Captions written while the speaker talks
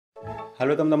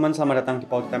Halo teman-teman, selamat datang di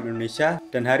Podcast Indonesia.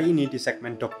 Dan hari ini di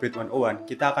segmen Dogbreed 101,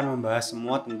 kita akan membahas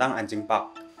semua tentang anjing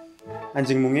pug.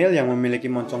 Anjing mungil yang memiliki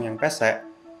moncong yang pesek,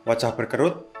 wajah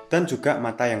berkerut, dan juga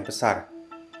mata yang besar.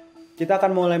 Kita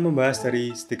akan mulai membahas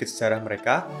dari sedikit sejarah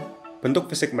mereka, bentuk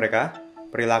fisik mereka,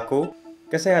 perilaku,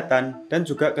 kesehatan, dan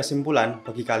juga kesimpulan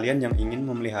bagi kalian yang ingin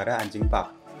memelihara anjing pug.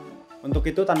 Untuk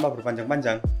itu, tanpa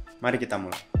berpanjang-panjang, mari kita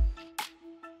mulai.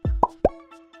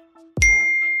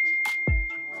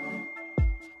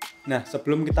 Nah,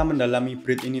 sebelum kita mendalami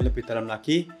breed ini lebih dalam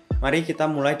lagi, mari kita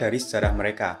mulai dari sejarah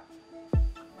mereka.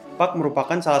 Pug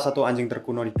merupakan salah satu anjing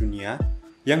terkuno di dunia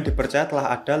yang dipercaya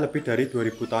telah ada lebih dari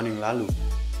 2000 tahun yang lalu.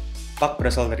 Pug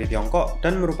berasal dari Tiongkok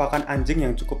dan merupakan anjing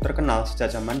yang cukup terkenal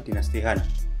sejak zaman dinasti Han.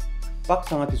 Pug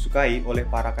sangat disukai oleh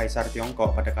para kaisar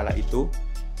Tiongkok pada kala itu,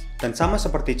 dan sama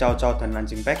seperti Chow Chow dan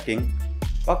anjing Peking,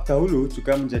 Pug dahulu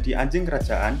juga menjadi anjing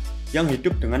kerajaan yang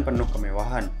hidup dengan penuh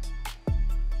kemewahan.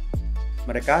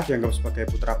 Mereka dianggap sebagai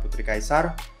putra-putri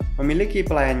kaisar, memiliki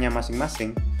pelayannya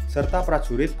masing-masing, serta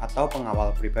prajurit atau pengawal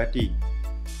pribadi.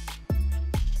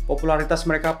 Popularitas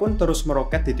mereka pun terus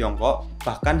meroket di Tiongkok,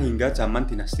 bahkan hingga zaman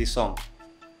dinasti Song.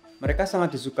 Mereka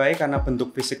sangat disukai karena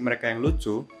bentuk fisik mereka yang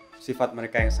lucu, sifat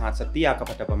mereka yang sangat setia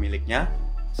kepada pemiliknya,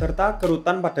 serta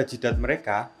kerutan pada jidat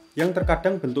mereka yang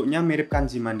terkadang bentuknya mirip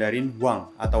kanji Mandarin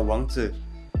Wang atau Wangzi,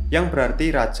 yang berarti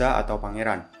raja atau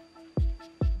pangeran.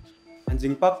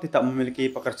 Anjing pug tidak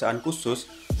memiliki pekerjaan khusus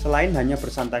selain hanya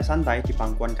bersantai-santai di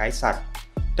pangkuan kaisar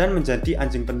dan menjadi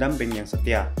anjing pendamping yang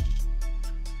setia.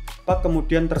 Pug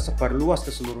kemudian tersebar luas ke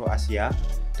seluruh Asia,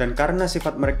 dan karena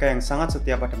sifat mereka yang sangat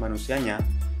setia pada manusianya,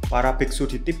 para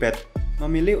biksu di Tibet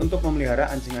memilih untuk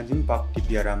memelihara anjing-anjing pug di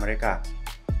biara mereka.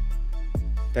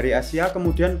 Dari Asia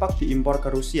kemudian pug diimpor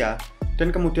ke Rusia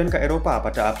dan kemudian ke Eropa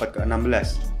pada abad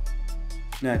ke-16.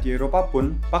 Nah, di Eropa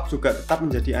pun pug juga tetap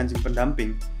menjadi anjing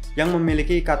pendamping yang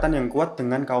memiliki ikatan yang kuat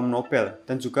dengan kaum nobel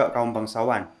dan juga kaum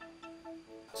bangsawan.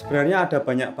 Sebenarnya ada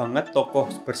banyak banget tokoh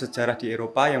bersejarah di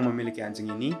Eropa yang memiliki anjing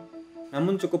ini,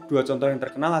 namun cukup dua contoh yang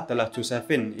terkenal adalah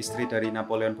Josephine, istri dari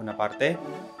Napoleon Bonaparte,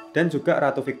 dan juga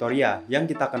Ratu Victoria yang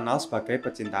kita kenal sebagai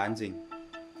pecinta anjing.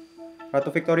 Ratu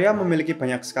Victoria memiliki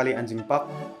banyak sekali anjing pug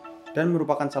dan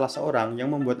merupakan salah seorang yang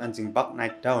membuat anjing pug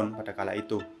naik daun pada kala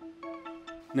itu.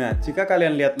 Nah, jika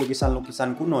kalian lihat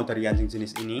lukisan-lukisan kuno dari anjing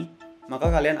jenis ini, maka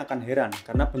kalian akan heran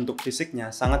karena bentuk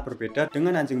fisiknya sangat berbeda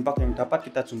dengan anjing pug yang dapat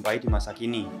kita jumpai di masa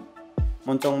kini.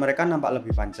 Moncong mereka nampak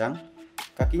lebih panjang,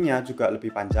 kakinya juga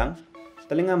lebih panjang,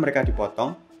 telinga mereka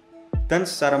dipotong, dan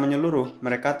secara menyeluruh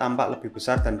mereka tampak lebih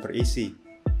besar dan berisi.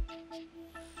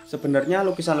 Sebenarnya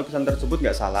lukisan-lukisan tersebut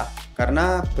nggak salah,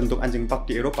 karena bentuk anjing pug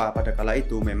di Eropa pada kala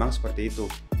itu memang seperti itu.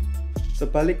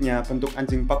 Sebaliknya, bentuk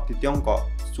anjing pug di Tiongkok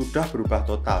sudah berubah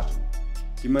total,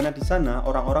 di mana di sana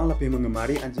orang-orang lebih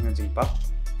mengemari anjing-anjing pug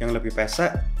yang lebih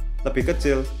pesek, lebih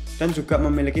kecil, dan juga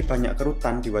memiliki banyak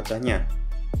kerutan di wajahnya.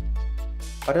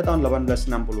 Pada tahun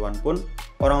 1860-an pun,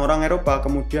 orang-orang Eropa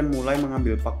kemudian mulai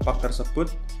mengambil pug-pug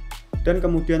tersebut, dan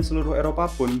kemudian seluruh Eropa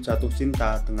pun jatuh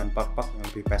cinta dengan pug-pug yang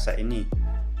lebih pesek ini.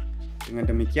 Dengan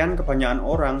demikian, kebanyakan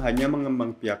orang hanya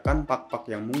mengembangbiakan pug-pug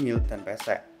yang mungil dan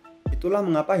pesek. Itulah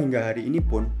mengapa hingga hari ini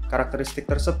pun, karakteristik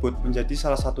tersebut menjadi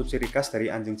salah satu ciri khas dari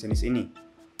anjing jenis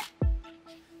ini.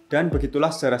 Dan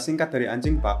begitulah sejarah singkat dari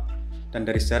anjing pug, dan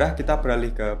dari sejarah kita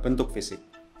beralih ke bentuk fisik.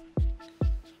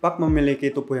 Pug memiliki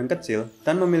tubuh yang kecil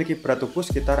dan memiliki berat tubuh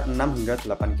sekitar 6 hingga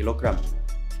 8 kg,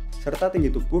 serta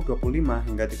tinggi tubuh 25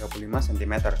 hingga 35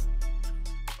 cm.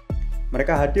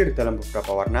 Mereka hadir dalam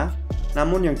beberapa warna,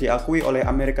 namun yang diakui oleh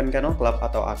American Kennel Club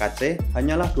atau AKC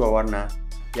hanyalah dua warna,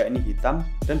 yakni hitam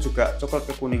dan juga coklat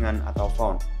kekuningan atau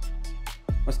fawn.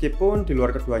 Meskipun di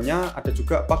luar keduanya ada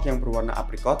juga pug yang berwarna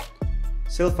aprikot,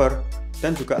 silver,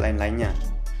 dan juga lain-lainnya.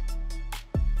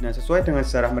 Nah, sesuai dengan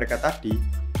sejarah mereka tadi,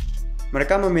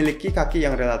 mereka memiliki kaki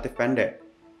yang relatif pendek,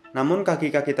 namun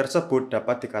kaki-kaki tersebut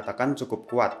dapat dikatakan cukup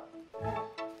kuat.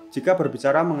 Jika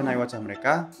berbicara mengenai wajah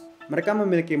mereka, mereka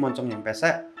memiliki moncong yang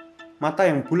pesek, mata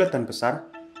yang bulat dan besar,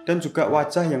 dan juga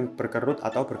wajah yang berkerut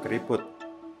atau berkeriput.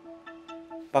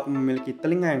 Pug memiliki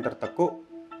telinga yang tertekuk,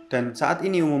 dan saat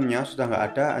ini umumnya sudah nggak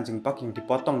ada anjing pug yang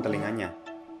dipotong telinganya.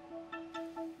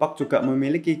 Pug juga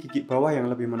memiliki gigi bawah yang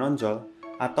lebih menonjol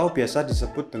atau biasa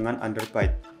disebut dengan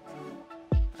underbite.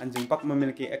 Anjing pug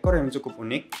memiliki ekor yang cukup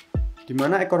unik, di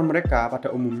mana ekor mereka pada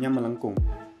umumnya melengkung.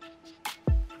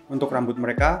 Untuk rambut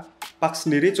mereka, pug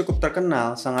sendiri cukup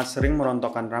terkenal sangat sering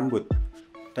merontokkan rambut.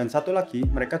 Dan satu lagi,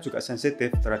 mereka juga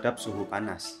sensitif terhadap suhu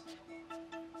panas.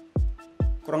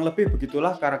 Kurang lebih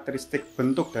begitulah karakteristik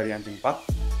bentuk dari anjing pug,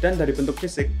 dan dari bentuk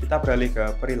fisik kita beralih ke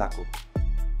perilaku.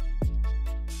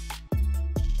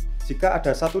 Jika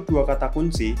ada 1-2 kata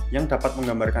kunci yang dapat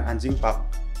menggambarkan anjing pug,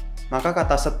 Maka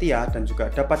kata setia dan juga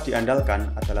dapat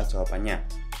diandalkan adalah jawabannya.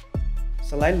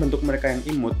 Selain bentuk mereka yang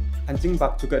imut, anjing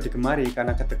Pug juga digemari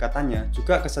karena kedekatannya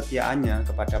juga kesetiaannya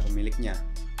kepada pemiliknya.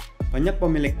 Banyak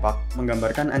pemilik Pug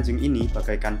menggambarkan anjing ini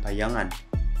bagaikan bayangan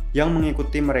yang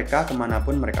mengikuti mereka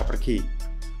kemanapun mereka pergi.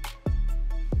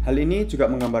 Hal ini juga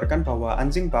menggambarkan bahwa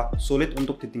anjing Pug sulit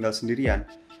untuk ditinggal sendirian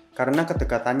karena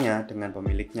kedekatannya dengan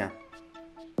pemiliknya.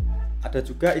 Ada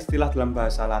juga istilah dalam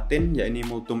bahasa Latin yaitu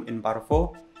multum in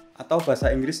parvo atau bahasa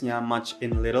Inggrisnya much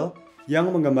in little yang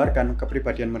menggambarkan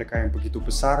kepribadian mereka yang begitu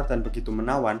besar dan begitu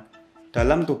menawan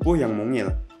dalam tubuh yang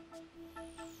mungil.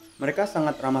 Mereka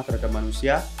sangat ramah terhadap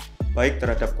manusia, baik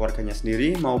terhadap keluarganya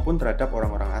sendiri maupun terhadap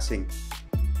orang-orang asing.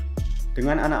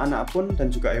 Dengan anak-anak pun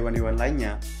dan juga hewan-hewan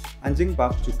lainnya, anjing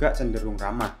Pug juga cenderung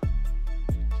ramah.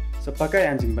 Sebagai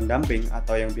anjing pendamping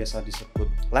atau yang biasa disebut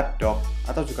lapdog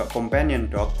atau juga companion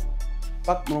dog,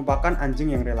 Pug merupakan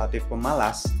anjing yang relatif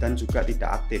pemalas dan juga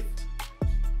tidak aktif.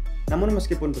 Namun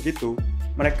meskipun begitu,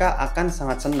 mereka akan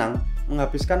sangat senang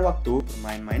menghabiskan waktu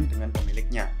bermain-main dengan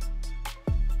pemiliknya.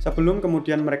 Sebelum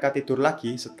kemudian mereka tidur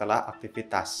lagi setelah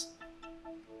aktivitas.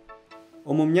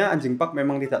 Umumnya anjing Pug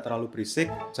memang tidak terlalu berisik,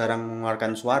 jarang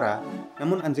mengeluarkan suara,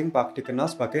 namun anjing Pug dikenal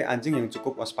sebagai anjing yang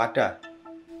cukup waspada,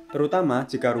 terutama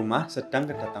jika rumah sedang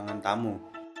kedatangan tamu.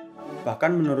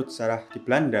 Bahkan menurut sejarah di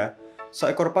Belanda,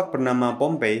 seekor Pug bernama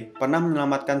Pompey pernah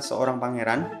menyelamatkan seorang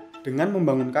pangeran dengan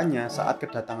membangunkannya saat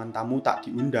kedatangan tamu tak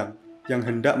diundang yang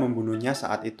hendak membunuhnya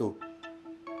saat itu.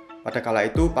 Pada kala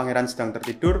itu, pangeran sedang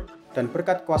tertidur dan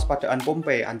berkat kewaspadaan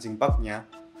Pompey anjing Pugnya,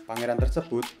 pangeran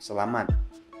tersebut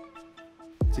selamat.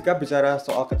 Jika bicara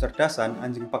soal kecerdasan,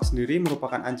 anjing Pug sendiri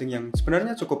merupakan anjing yang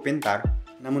sebenarnya cukup pintar,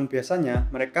 namun biasanya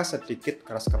mereka sedikit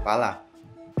keras kepala.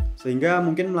 Sehingga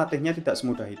mungkin melatihnya tidak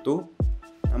semudah itu.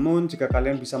 Namun, jika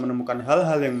kalian bisa menemukan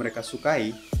hal-hal yang mereka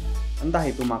sukai, entah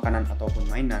itu makanan ataupun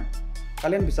mainan,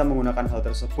 kalian bisa menggunakan hal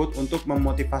tersebut untuk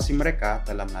memotivasi mereka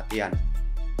dalam latihan.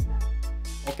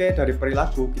 Oke, dari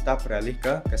perilaku kita beralih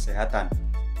ke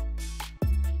kesehatan.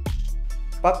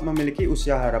 Pug memiliki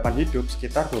usia harapan hidup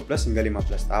sekitar 12 hingga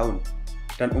 15 tahun,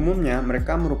 dan umumnya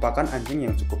mereka merupakan anjing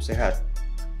yang cukup sehat.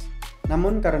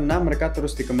 Namun karena mereka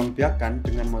terus dikembangbiakkan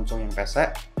dengan moncong yang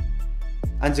pesek,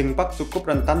 anjing Pug cukup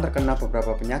rentan terkena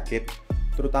beberapa penyakit,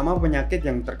 terutama penyakit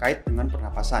yang terkait dengan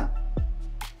pernapasan.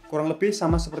 Kurang lebih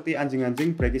sama seperti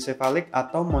anjing-anjing brachycephalic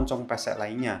atau moncong pesek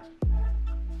lainnya.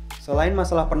 Selain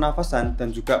masalah pernapasan dan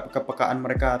juga kepekaan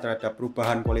mereka terhadap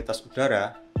perubahan kualitas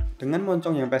udara, dengan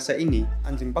moncong yang pesek ini,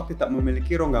 anjing Pug tidak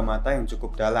memiliki rongga mata yang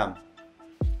cukup dalam.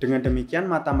 Dengan demikian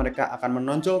mata mereka akan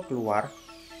menonjol keluar,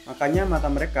 makanya mata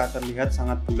mereka terlihat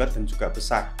sangat bulat dan juga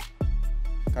besar.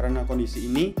 Karena kondisi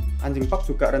ini, anjing Pug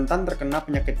juga rentan terkena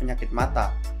penyakit-penyakit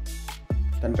mata.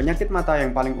 Dan penyakit mata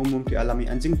yang paling umum dialami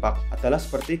anjing Pug adalah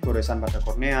seperti goresan pada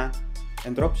kornea,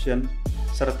 entropsion,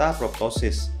 serta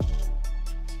proptosis.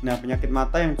 Nah, penyakit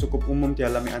mata yang cukup umum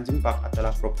dialami anjing Pug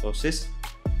adalah proptosis,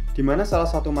 di mana salah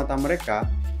satu mata mereka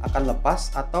akan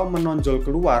lepas atau menonjol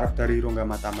keluar dari rongga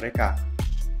mata mereka.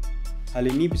 Hal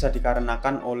ini bisa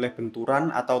dikarenakan oleh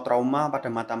benturan atau trauma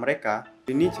pada mata mereka.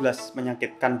 Ini jelas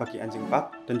menyakitkan bagi anjing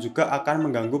Pug dan juga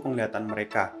akan mengganggu penglihatan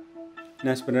mereka.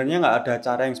 Nah, sebenarnya nggak ada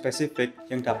cara yang spesifik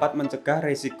yang dapat mencegah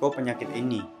risiko penyakit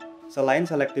ini, selain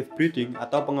selective breeding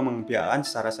atau pengembangbiakan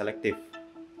secara selektif.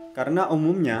 Karena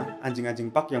umumnya,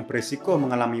 anjing-anjing Pug yang berisiko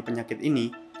mengalami penyakit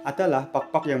ini adalah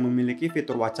Pug-Pug yang memiliki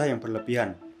fitur wajah yang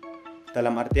berlebihan.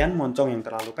 Dalam artian moncong yang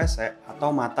terlalu pesek atau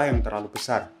mata yang terlalu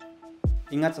besar.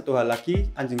 Ingat satu hal lagi,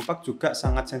 anjing Pug juga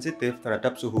sangat sensitif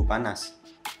terhadap suhu panas.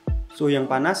 Suhu yang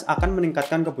panas akan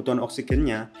meningkatkan kebutuhan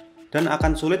oksigennya dan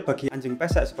akan sulit bagi anjing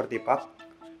pesek seperti Pug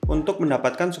untuk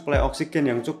mendapatkan suplai oksigen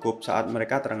yang cukup saat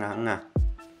mereka terengah-engah.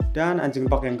 Dan anjing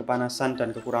Pug yang kepanasan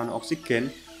dan kekurangan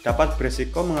oksigen dapat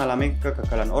berisiko mengalami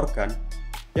kegagalan organ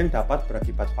yang dapat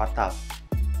berakibat fatal.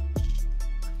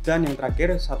 Dan yang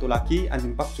terakhir, satu lagi,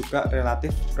 anjing Pug juga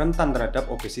relatif rentan terhadap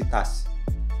obesitas.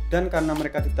 Dan karena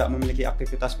mereka tidak memiliki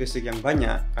aktivitas fisik yang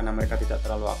banyak, karena mereka tidak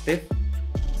terlalu aktif,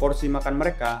 porsi makan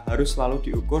mereka harus selalu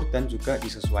diukur dan juga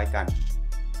disesuaikan.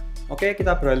 Oke,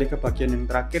 kita beralih ke bagian yang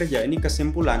terakhir, yaitu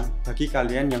kesimpulan bagi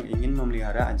kalian yang ingin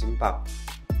memelihara anjing Pug.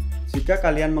 Jika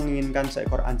kalian menginginkan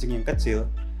seekor anjing yang kecil,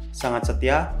 sangat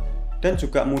setia, dan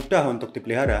juga mudah untuk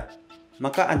dipelihara,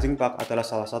 maka anjing Pug adalah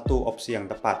salah satu opsi yang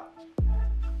tepat.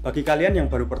 Bagi kalian yang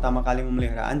baru pertama kali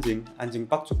memelihara anjing, anjing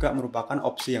Pug juga merupakan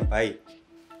opsi yang baik.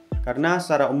 Karena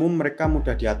secara umum mereka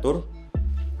mudah diatur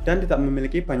dan tidak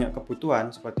memiliki banyak kebutuhan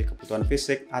seperti kebutuhan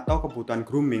fisik atau kebutuhan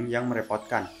grooming yang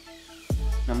merepotkan.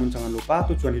 Namun jangan lupa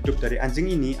tujuan hidup dari anjing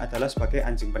ini adalah sebagai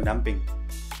anjing pendamping.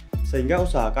 Sehingga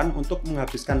usahakan untuk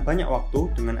menghabiskan banyak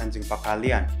waktu dengan anjing Pug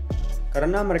kalian.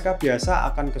 karena mereka biasa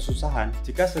akan kesusahan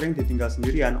jika sering ditinggal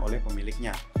sendirian oleh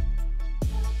pemiliknya.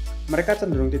 Mereka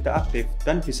cenderung tidak aktif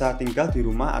dan bisa tinggal di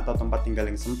rumah atau tempat tinggal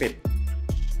yang sempit.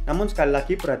 Namun sekali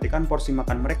lagi perhatikan porsi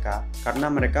makan mereka karena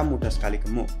mereka mudah sekali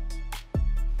gemuk.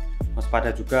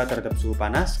 Waspada juga terhadap suhu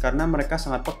panas karena mereka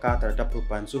sangat peka terhadap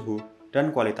perubahan suhu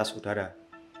dan kualitas udara.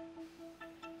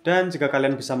 Dan jika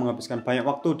kalian bisa menghabiskan banyak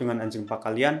waktu dengan anjing pak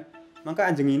kalian, maka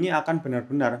anjing ini akan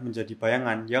benar-benar menjadi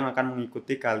bayangan yang akan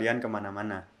mengikuti kalian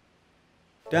kemana-mana.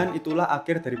 Dan itulah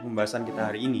akhir dari pembahasan kita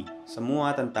hari ini,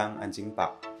 semua tentang anjing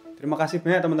pak. Terima kasih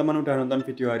banyak teman-teman udah nonton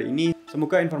video hari ini.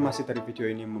 Semoga informasi dari video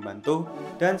ini membantu.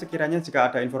 Dan sekiranya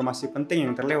jika ada informasi penting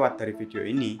yang terlewat dari video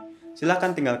ini,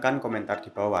 silahkan tinggalkan komentar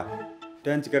di bawah.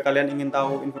 Dan jika kalian ingin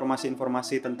tahu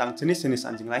informasi-informasi tentang jenis-jenis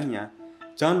anjing lainnya,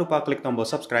 jangan lupa klik tombol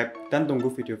subscribe dan tunggu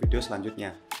video-video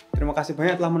selanjutnya. Terima kasih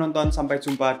banyak telah menonton, sampai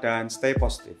jumpa dan stay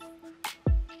positive.